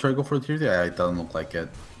going to try to go for the tier 3? Yeah, it doesn't look like it.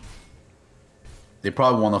 They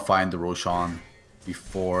probably want to find the Roshan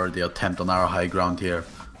before they attempt on our high ground here.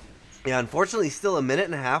 Yeah, unfortunately, still a minute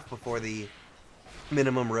and a half before the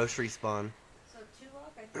minimum Roche respawn. So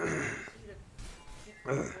Tulok, I think you to get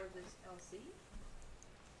before this LC.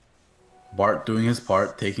 Bart doing his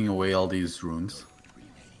part, taking away all these runes.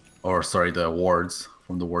 Or, sorry, the wards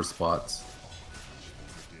from the worst spots.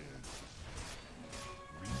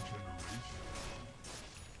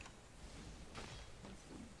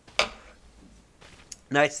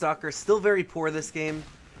 Night Stalker still very poor this game.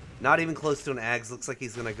 Not even close to an Ags. Looks like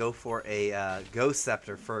he's going to go for a Ghost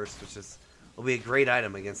Scepter first, which will be a great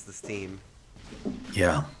item against this team.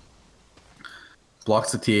 Yeah.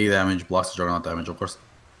 Blocks the TA damage, blocks the Juggernaut damage, of course.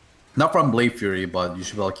 Not from Blade Fury, but you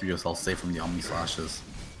should be able to keep yourself safe from the Omni Slashes.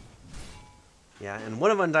 Yeah, and one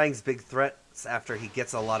of Undying's big threats after he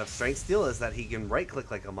gets a lot of Strength Steal is that he can right-click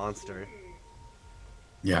like a monster.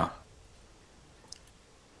 Yeah.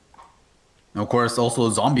 And of course, also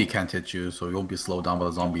a zombie can't hit you, so you won't be slowed down by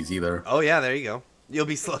the zombies either. Oh yeah, there you go. You'll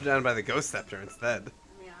be slowed down by the Ghost Scepter instead.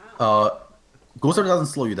 Yeah. Ghost Scepter doesn't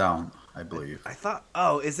slow you down, I believe. I thought,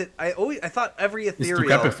 oh, is it? I thought every It's ethereal.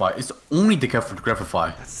 Decrepify. It's only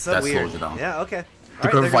Decrepify That's so that weird. slows you down. Yeah, okay. Decrepify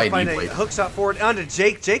Alright, they're gonna find Deep a Blade. hook shot forward onto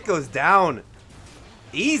Jake. Jake goes down.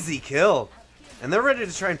 Easy kill. And they're ready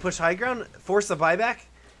to try and push high ground, force a buyback.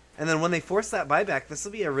 And then when they force that buyback, this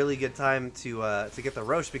will be a really good time to get the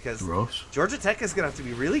Roche, because Roche? Georgia Tech is going to have to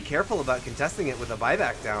be really careful about contesting it with a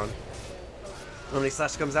buyback down. Omni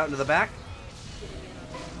Slash comes out into the back.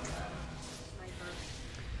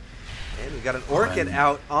 And we've got an Orchid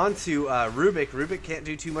out onto Rubik. Rubik can't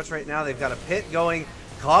do too much right now. They've got a pit going.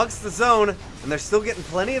 Clogs the zone, and they're still getting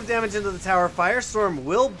plenty of damage into the tower. Firestorm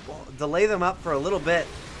will delay them up for a little bit.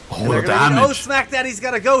 Oh, And they're the gonna need- damage. oh, Smack Daddy's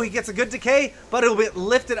got to go. He gets a good decay, but he'll be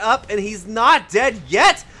lifted up, and he's not dead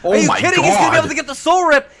yet. Oh Are you my kidding? He's going to be God. able to get the Soul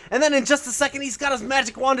Rip, and then in just a second, he's got his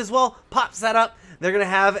Magic Wand as well. Pops that up. They're going to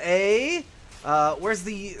have a... where's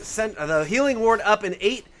the Healing Ward up in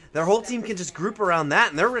 8. Their whole team can just group around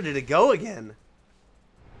that, and they're ready to go again.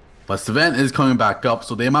 But Sven is coming back up,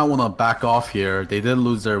 so they might want to back off here. They did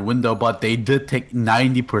lose their window, but they did take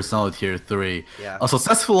 90% of tier 3. Yeah. A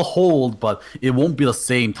successful hold, but it won't be the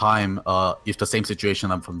same time if the same situation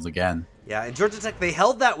happens again. Yeah, and Georgia Tech, they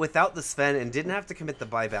held that without the Sven and didn't have to commit the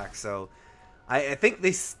buyback, so I think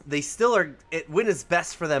they still are... It went as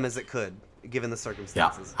best for them as it could, given the Yeah,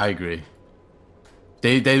 circumstances. I agree.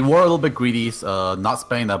 They were a little bit greedy, not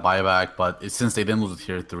spending that buyback, but since they didn't lose the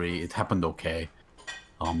tier 3, it happened okay.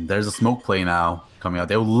 There's a smoke play now coming out.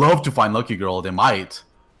 They would love to find Lucky Girl. They might.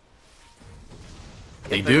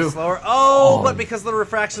 They If they're do. slower. Oh, but because of the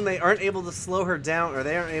refraction, they aren't able to slow her down, or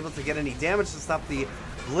they aren't able to get any damage to stop the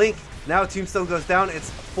blink. Now Tombstone goes down.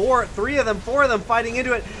 It's 4 of them fighting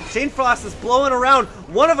into it. Chain Frost is blowing around.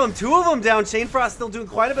 1 of them, 2 of them down. Chain Frost still doing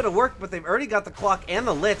quite a bit of work, but they've already got the clock and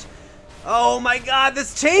the Lich. Oh my God,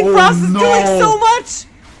 this Chain Frost is doing so much.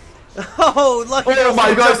 Oh, Lucky Girl's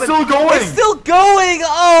my still God, it's jumping. still going. It's still going.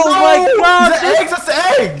 Oh my God. It's eggs, it's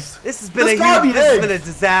eggs! This has been There's a gotta huge, be this has eggs. been a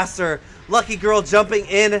disaster. Lucky Girl jumping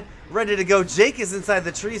in, ready to go. Jake is inside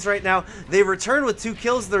the trees right now. They return with 2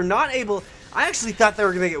 kills. They're not able... I actually thought they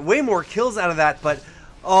were going to get way more kills out of that, but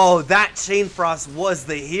Oh, that Chain Frost was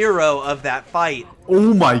the hero of that fight.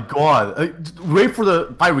 Oh my god. Wait for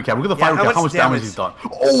the fight recap. Look at the fight recap. How much damage he's done.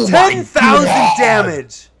 Oh my 10,000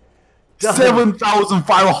 damage! Done.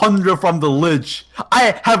 7,500 from the Lich.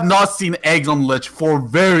 I have not seen eggs on Lich for a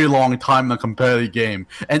very long time in a competitive game.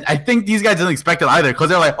 And I think these guys didn't expect it either, because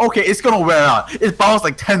they're like, okay, it's gonna wear out. It bounced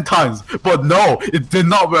like 10 times. But no, it did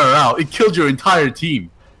not wear out. It killed your entire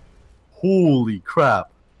team. Holy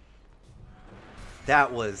crap.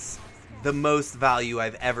 That was the most value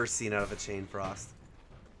I've ever seen out of a Chain Frost.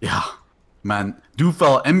 Yeah. Man, dude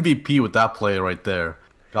fell MVP with that play right there.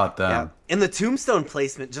 God damn. Yeah. And the tombstone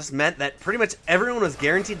placement just meant that pretty much everyone was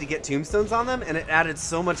guaranteed to get tombstones on them, and it added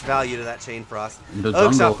so much value to that Chain Frost.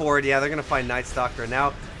 Oak shot forward, yeah, they're going to find Night Stalker.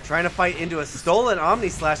 Now trying to fight into a stolen Omni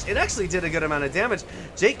Slash. It actually did a good amount of damage.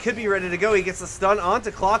 Jake could be ready to go. He gets a stun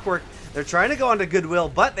onto Clockwork. They're trying to go onto Goodwill,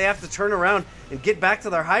 but they have to turn around and get back to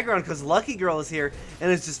their high ground because Lucky Girl is here and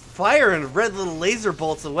is just firing red little laser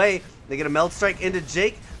bolts away. They get a Meld Strike into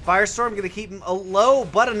Jake. Firestorm going to keep him low,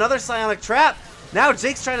 but another Psionic Trap. Now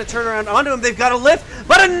Jake's trying to turn around onto him. They've got a lift,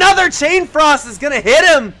 but another Chain Frost is going to hit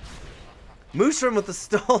him. Mooshroom with the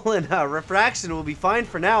stolen refraction will be fine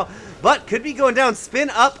for now, but could be going down. Spin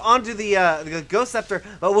up onto the Ghost Scepter,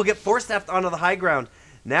 but will get force-staffed onto the high ground.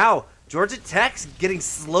 Now, Georgia Tech's getting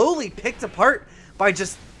slowly picked apart by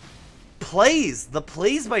just plays. The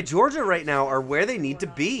plays by Georgia right now are where they need to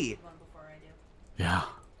be. Yeah.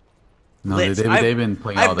 No, Lich, they've been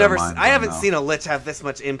playing out their minds. I haven't seen a Lich have this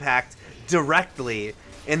much impact directly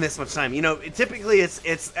in this much time. You know, typically it's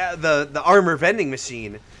the armor vending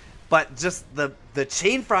machine, but just the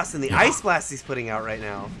Chain Frost and the Ice Blast he's putting out right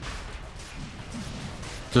now.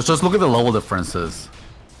 Just look at the level differences.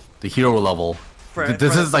 The hero level.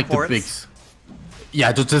 This is like the big...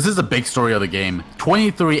 Yeah, this is the big story of the game.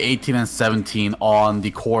 23, 18, and 17 on the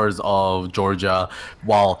cores of Georgia,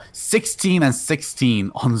 while 16 and 16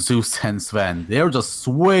 on Zeus and Sven. They're just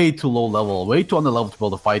way too low level, way too under level to be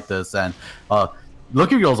able to fight this. And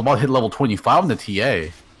Lucky Girl's about to hit level 25 on the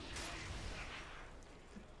TA.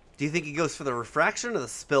 Do you think he goes for the Refraction or the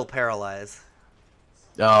Spill Paralyze?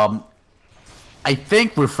 I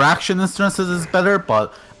think Refraction instances is better,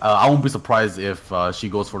 but I won't be surprised if she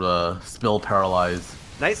goes for the Spill Paralyze.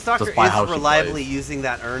 Night Stalker is reliably using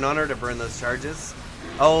that urn on her to burn those charges.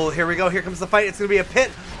 Oh, here we go. Here comes the fight. It's going to be a pit.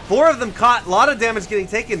 4 of them caught. A lot of damage getting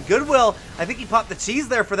taken. Goodwill, I think he popped the cheese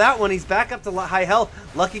there for that one. He's back up to high health.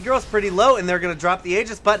 Lucky Girl's pretty low, and they're going to drop the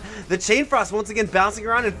Aegis, but the Chain Frost once again bouncing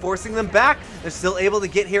around and forcing them back. They're still able to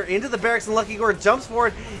get here into the barracks, and Lucky Girl jumps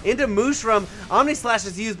forward into Mooshroom. Omni Slash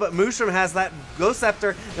is used, but Mooshroom has that Ghost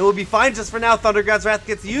Scepter, and will be fine just for now. Thunder God's Wrath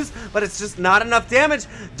gets used, but it's just not enough damage.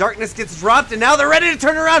 Darkness gets dropped, and now they're ready to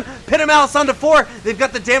turn around. Pit 'em Alice onto 4. They've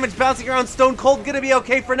got the damage bouncing around. Stone Cold going to be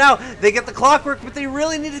okay for now. They get the Clockwork, but they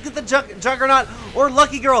really need to get the Juggernaut or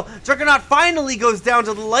Lucky Girl. Juggernaut finally goes down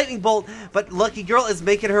to the Lightning Bolt, but Lucky Girl is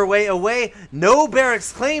making her way away. No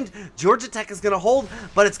barracks claimed. Georgia Tech is going to hold,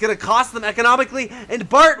 but it's going to cost them economically. And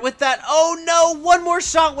Bart with that, oh no, one more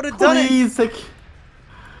shot would have done it.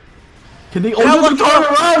 Can they Lucky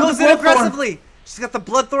Girl goes in aggressively. She's got the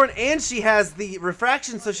Bloodthorn and she has the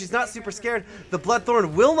Refraction, so she's not super scared. The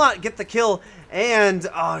Bloodthorn will not get the kill, and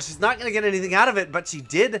she's not going to get anything out of it, but she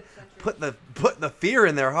did put the fear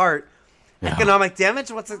in their heart. Yeah. Economic damage,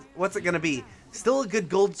 what's it going to be? Still a good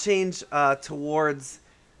gold change towards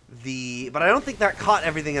the... But I don't think that caught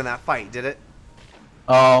everything in that fight, did it?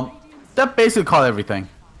 That basically caught everything.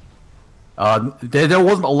 There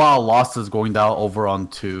wasn't a lot of losses going down over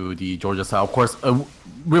onto the Georgia side. Of course,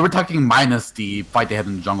 we were talking minus the fight they had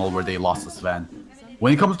in the jungle where they lost to Sven.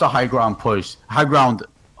 When it comes to high ground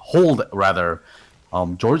hold rather,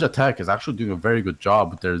 Georgia Tech is actually doing a very good job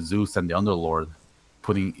with their Zeus and the Underlord,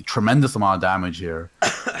 putting a tremendous amount of damage here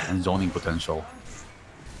and zoning potential.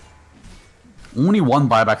 Only 1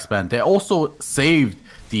 buyback spent. They also saved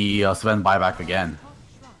the Sven buyback again.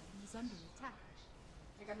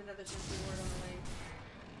 I got another Sensory Ward on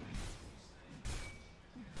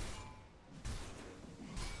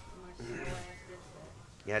the way.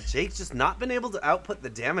 Yeah, Jake's just not been able to output the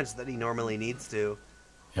damage that he normally needs to.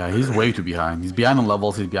 Yeah, he's way too behind. He's behind on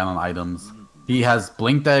levels, he's behind on items. He has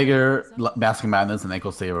Blink Dagger, Mask of Madness, and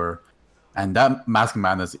Echo Saver. And that Mask of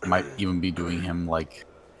Madness might even be doing him, like,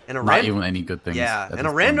 not even any good things. Yeah, and a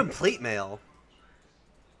random plate mail.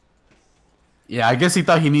 Yeah, I guess he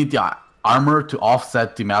thought he needed the armor to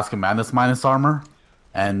offset the Mask of Madness minus armor.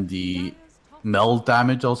 And the meld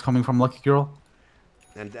damage that was coming from Lucky Girl.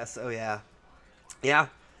 And oh yeah. Yeah,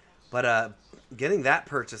 but getting that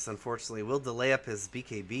purchase, unfortunately, will delay up his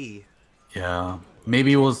BKB. Yeah.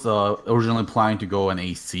 Maybe he was originally planning to go an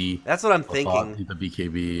AC. That's what I'm but thought thinking. The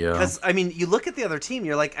BKB, yeah. Because, I mean, you look at the other team,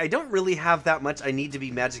 you're like, I don't really have that much I need to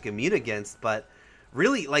be magic immune against, but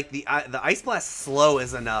really, like, the Ice Blast slow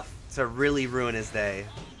is enough to really ruin his day.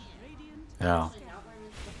 Yeah. An outline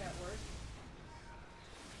with that word.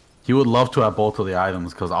 He would love to have both of the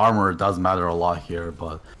items because armor does matter a lot here,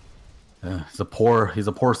 but he's a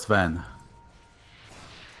poor Sven.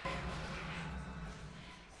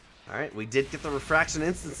 All right, we did get the refraction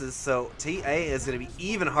instances, so TA is going to be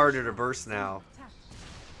even harder to burst now.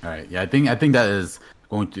 All right, yeah, I think that is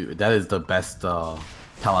the best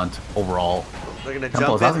talent overall. They're going to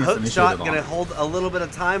Temple jump in. hasn't Hook shot initiated going to on. hold a little bit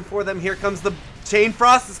of time for them. Here comes the Chain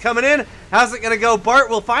Frost is coming in. How's it going to go? Bart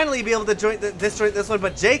will finally be able to disjoint this one,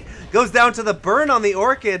 but Jake goes down to the burn on the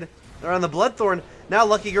Orchid, or on the Bloodthorn. Now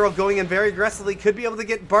Lucky Girl going in very aggressively. Could be able to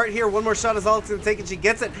get Bart here. One more shot is all it's going to take, and she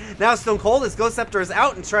gets it. Now Stone Cold as Ghost Scepter is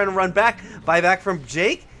out and trying to run back. Buyback from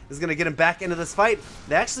Jake is going to get him back into this fight.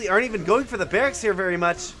 They actually aren't even going for the barracks here very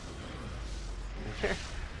much.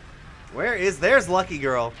 There's Lucky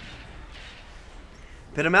Girl.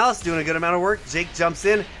 Pit of Malice doing a good amount of work. Jake jumps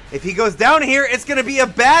in. If he goes down here, it's going to be a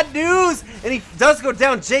bad news. And he does go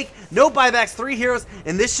down. Jake, no buybacks, 3 heroes,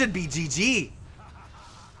 and this should be GG.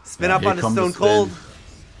 Spin up onto Stone Cold.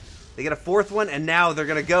 They get a 4th one, and now they're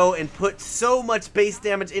going to go and put so much base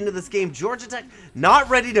damage into this game. Georgia Tech not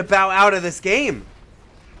ready to bow out of this game.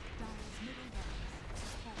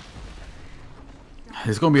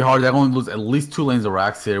 It's going to be hard. They're going to lose at least 2 lanes of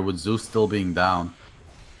racks here with Zeus still being down.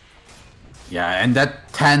 Yeah, and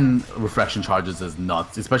that 10 refraction charges is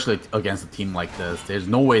nuts, especially against a team like this. There's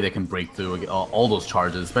no way they can break through all those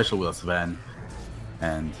charges, especially with a Sven.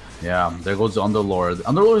 And yeah, there goes the Underlord.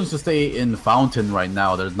 Underlord needs to stay in Fountain right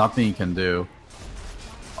now. There's nothing he can do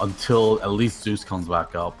until at least Zeus comes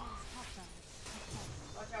back up.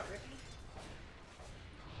 Watch out, Ricky.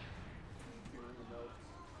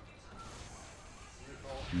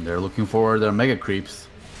 And they're looking for their Mega Creeps.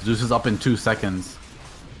 Zeus is up in 2 seconds.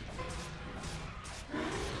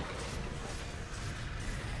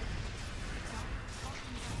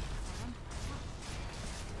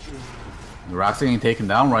 The racks are getting taken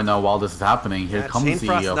down right now while this is happening. Here comes Chain the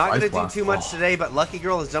Frost not going Ice to do Blast. too much Oh. today, but Lucky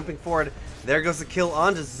Girl is jumping forward. There goes the kill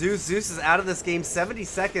onto Zeus. Zeus is out of this game, 70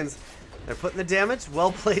 seconds. They're putting the damage.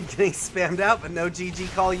 Well played, getting spammed out, but no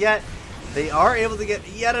GG call yet. They are able to get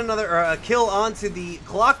yet another kill onto the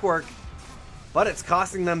Clockwork, but it's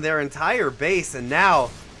costing them their entire base, and now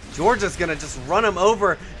Georgia's going to just run him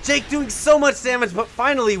over. Jake doing so much damage, but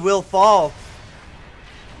finally will fall.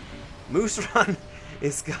 Moose Run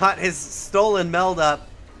has got his stolen meld up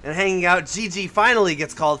and hanging out. GG finally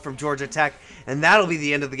gets called from Georgia Tech, and that'll be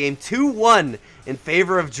the end of the game. 2-1 in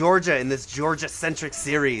favor of Georgia in this Georgia-centric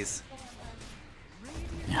series.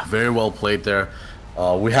 Yeah, very well played there.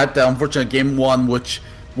 We had the unfortunate game 1, which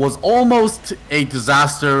was almost a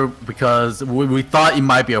disaster because we thought it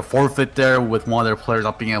might be a forfeit there with one of their players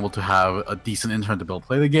not being able to have a decent intern to be able to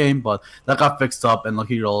play the game, but that got fixed up, and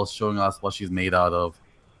Lucky Girl is showing us what she's made out of.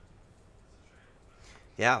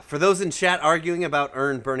 Yeah, for those in chat arguing about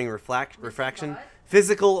burning refraction,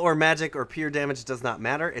 physical or magic or pure damage does not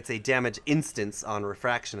matter. It's a damage instance on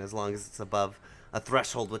refraction as long as it's above a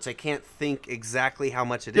threshold, which I can't think exactly how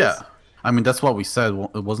much it is. Yeah, I mean, that's what we said,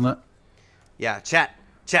 wasn't it? Yeah,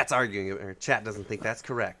 chat's arguing, or chat doesn't think that's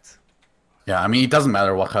correct. Yeah, I mean, it doesn't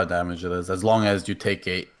matter what kind of damage it is, as long as you take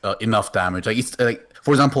enough damage. Like,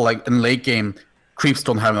 for example, like in late game, creeps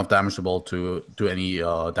don't have enough damage to be able to do any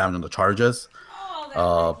damage on the charges.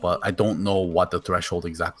 But I don't know what the threshold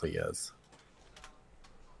exactly is.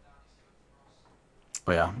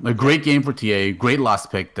 But yeah, a great game for TA. Great last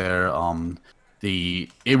pick there.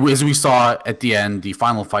 As we saw at the end, the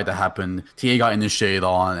final fight that happened, TA got initiated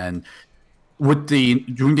on, and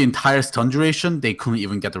during the entire stun duration, they couldn't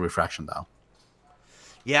even get the refraction down.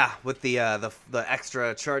 Yeah, with the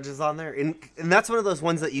extra charges on there, and that's one of those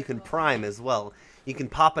ones that you can prime as well. You can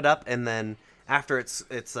pop it up, and then after it's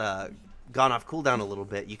gone off cooldown a little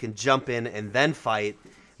bit, you can jump in and then fight.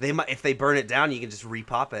 If they burn it down, you can just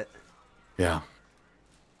repop it. Yeah.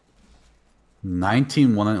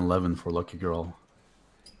 19-1-11 for Lucky Girl.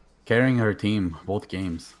 Carrying her team both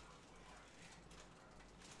games.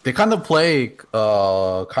 They kind of play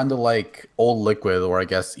kind of like old Liquid, or I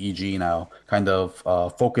guess EG now, kind of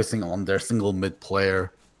focusing on their single mid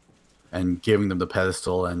player and giving them the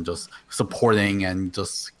pedestal and just supporting and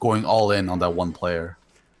just going all in on that one player.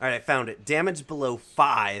 All right, I found it. Damage below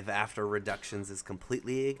 5 after reductions is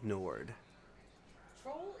completely ignored.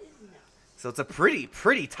 Troll is nuts. So it's a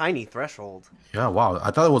pretty tiny threshold. Yeah, wow. I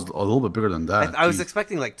thought it was a little bit bigger than that. I was Jeez.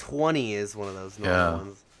 expecting like 20 is one of those normal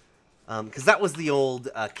ones. Because that was the old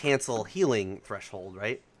cancel healing threshold,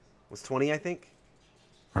 right? It was 20, I think.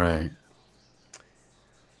 Right.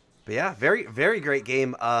 But yeah, very very great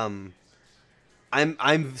game. I'm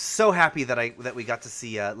so happy that we got to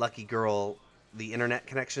see Lucky Girl, the internet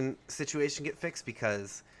connection situation get fixed,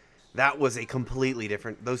 because that was a completely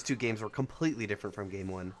different. Those two games were completely different from game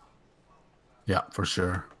one. Yeah, for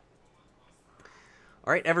sure.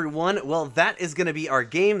 All right, everyone. Well, that is going to be our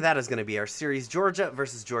game. That is going to be our series, Georgia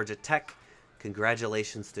versus Georgia Tech.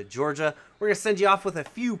 Congratulations to Georgia. We're going to send you off with a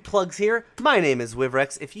few plugs here. My name is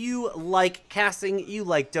Wivrex. If you like casting, you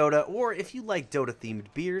like Dota, or if you like Dota-themed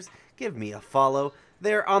beers, give me a follow.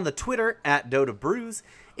 They're on the Twitter, at Dota Brews.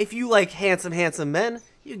 If you like handsome, handsome men,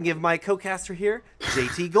 you can give my co-caster here,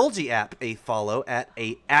 JT Golgi App, a follow at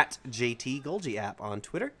JT Golgi App on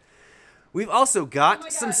Twitter. We've also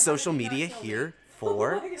got some social media here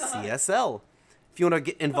for CSL. If you want to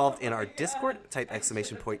get involved in our Discord, type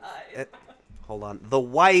exclamation point. Hold on. The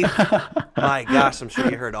wife. My gosh, I'm sure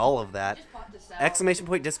you heard all of that. Exclamation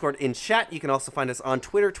point Discord in chat. You can also find us on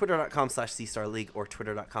Twitter, twitter.com/CStarLeague or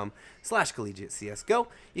twitter.com/collegiatecsgo.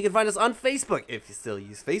 You can find us on Facebook, if you still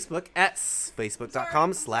use Facebook, at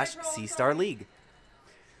facebook.com/CStarLeague.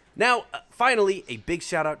 Now, finally, a big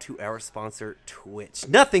shout out to our sponsor, Twitch.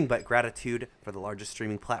 Nothing but gratitude for the largest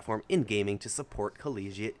streaming platform in gaming to support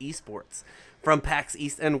collegiate esports. From PAX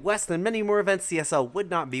East and West and many more events, CSL would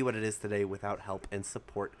not be what it is today without help and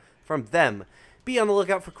support from them. Be on the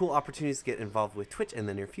lookout for cool opportunities to get involved with Twitch in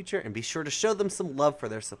the near future, and be sure to show them some love for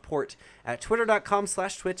their support at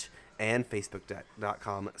twitter.com/Twitch and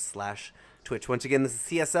facebook.com/Twitch. Once again, this is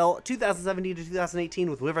CSL 2017 to 2018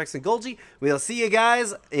 with Wivrex and Golgi. We'll see you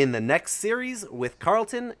guys in the next series with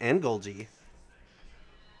Carlton and Golgi.